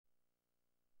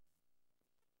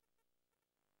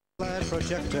light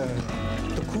projector,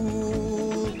 the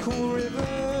cool, cool river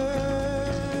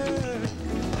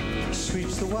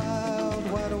sweeps the wild,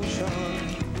 wide ocean.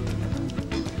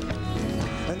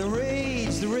 And the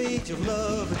rage of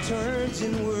love returns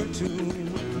inward to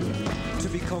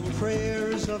become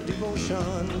prayers of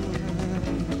devotion.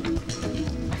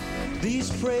 These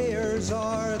prayers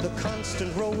are the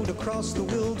constant road across the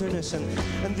wilderness,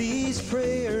 and these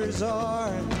prayers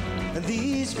are the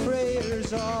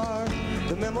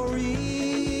memory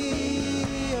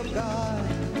of God,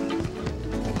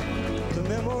 the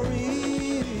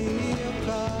memory of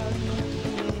God.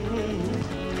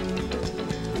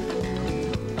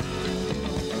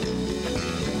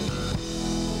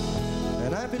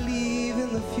 And I believe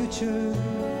in the future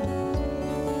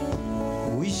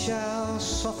we shall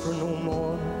suffer no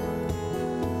more.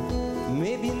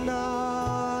 Maybe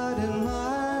not in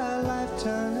my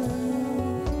lifetime,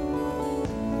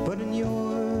 but in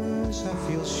yours I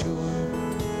feel sure.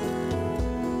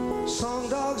 Song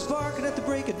dogs barking at the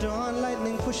break of dawn,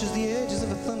 lightning pushes the edges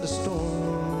of a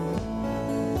thunderstorm.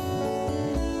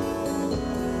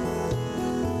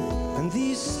 And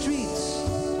these streets,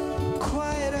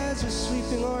 quiet as a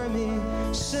sweeping army,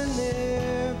 send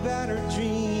their battered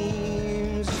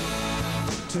dreams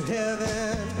to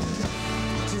heaven,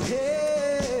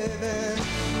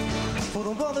 for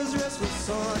the mother's restless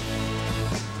son,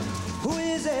 who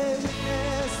is a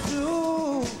witness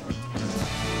to,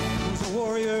 who's a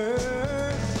warrior,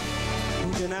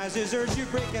 who denies his urge to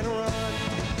break and run,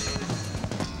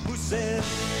 who says,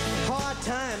 hard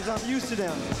times, I'm used to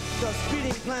them, the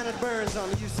speeding planet burns, I'm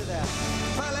used to that,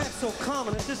 my life's so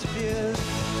common it disappears,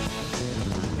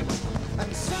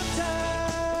 and sometimes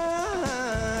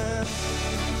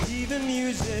even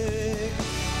music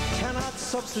cannot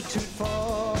substitute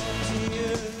for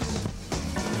tears.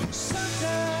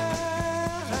 Sometimes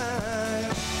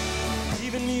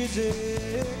even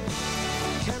music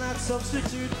cannot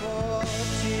substitute for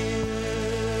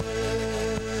tears.